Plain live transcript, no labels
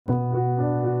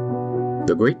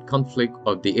The great conflict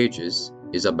of the ages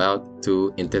is about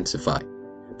to intensify.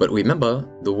 But remember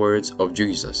the words of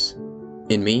Jesus.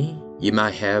 In me ye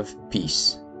might have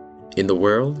peace. In the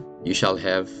world you shall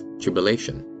have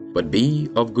tribulation. But be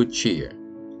of good cheer.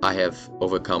 I have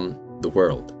overcome the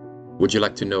world. Would you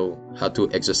like to know how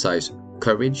to exercise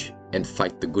courage and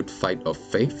fight the good fight of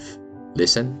faith?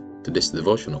 Listen to this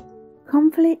devotional.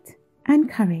 Conflict and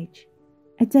Courage,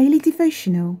 a daily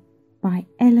devotional by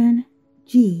Ellen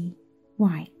G.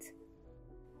 White.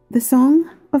 The Song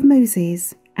of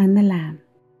Moses and the Lamb.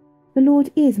 The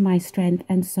Lord is my strength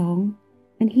and song,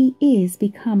 and he is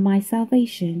become my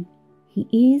salvation. He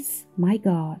is my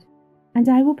God, and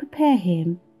I will prepare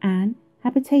him an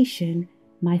habitation,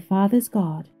 my father's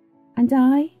God, and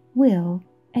I will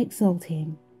exalt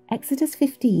him. Exodus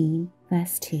 15,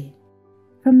 verse 2.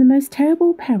 From the most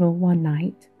terrible peril one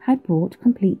night had brought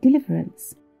complete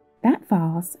deliverance. That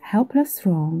vast, helpless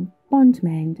throng,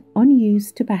 bondmen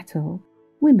unused to battle,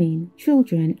 women,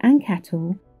 children, and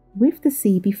cattle, with the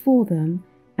sea before them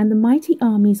and the mighty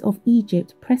armies of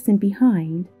Egypt pressing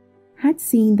behind, had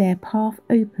seen their path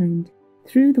opened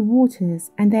through the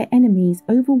waters and their enemies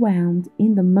overwhelmed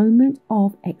in the moment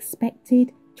of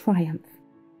expected triumph.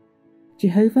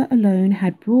 Jehovah alone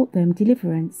had brought them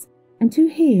deliverance, and to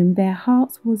him their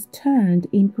hearts was turned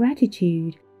in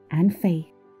gratitude and faith.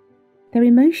 Their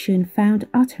emotion found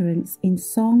utterance in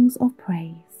songs of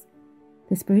praise.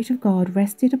 The Spirit of God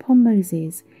rested upon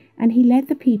Moses, and he led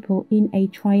the people in a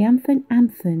triumphant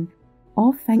anthem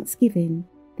of thanksgiving,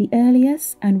 the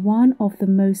earliest and one of the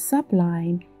most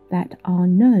sublime that are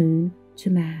known to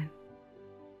man.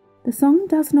 The song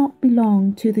does not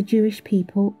belong to the Jewish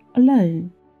people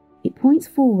alone. It points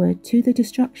forward to the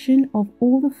destruction of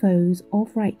all the foes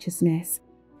of righteousness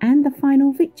and the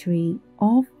final victory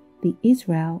of the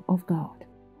Israel of God.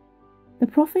 The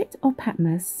prophet of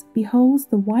Patmos beholds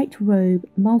the white-robed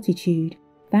multitude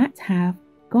that have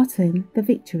gotten the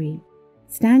victory,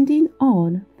 standing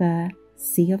on the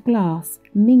sea of glass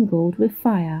mingled with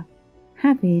fire,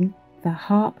 having the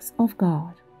harps of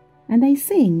God. And they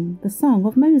sing the song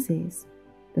of Moses,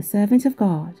 the servant of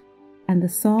God, and the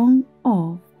song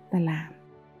of the Lamb.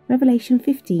 Revelation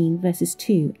 15 verses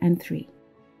 2 and 3.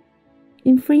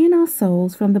 In freeing our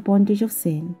souls from the bondage of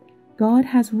sin, God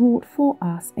has wrought for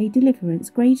us a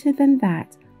deliverance greater than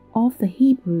that of the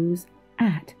Hebrews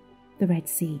at the Red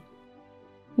Sea.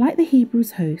 Like the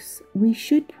Hebrews' hosts, we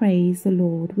should praise the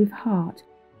Lord with heart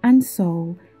and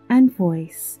soul and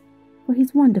voice for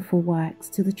his wonderful works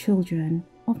to the children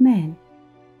of men.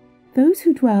 Those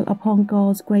who dwell upon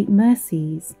God's great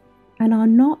mercies and are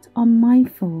not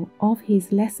unmindful of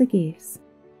his lesser gifts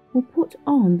will put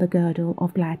on the girdle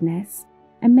of gladness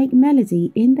and make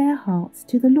melody in their hearts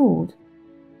to the Lord.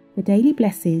 The daily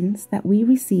blessings that we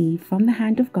receive from the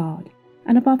hand of God,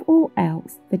 and above all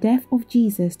else the death of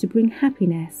Jesus to bring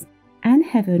happiness and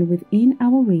heaven within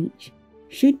our reach,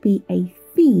 should be a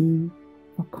theme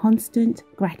for constant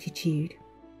gratitude.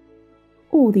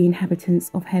 All the inhabitants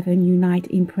of heaven unite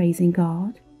in praising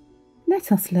God.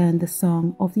 Let us learn the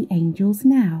song of the angels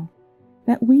now,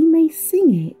 that we may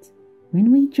sing it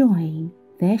when we join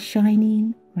their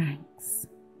shining ranks.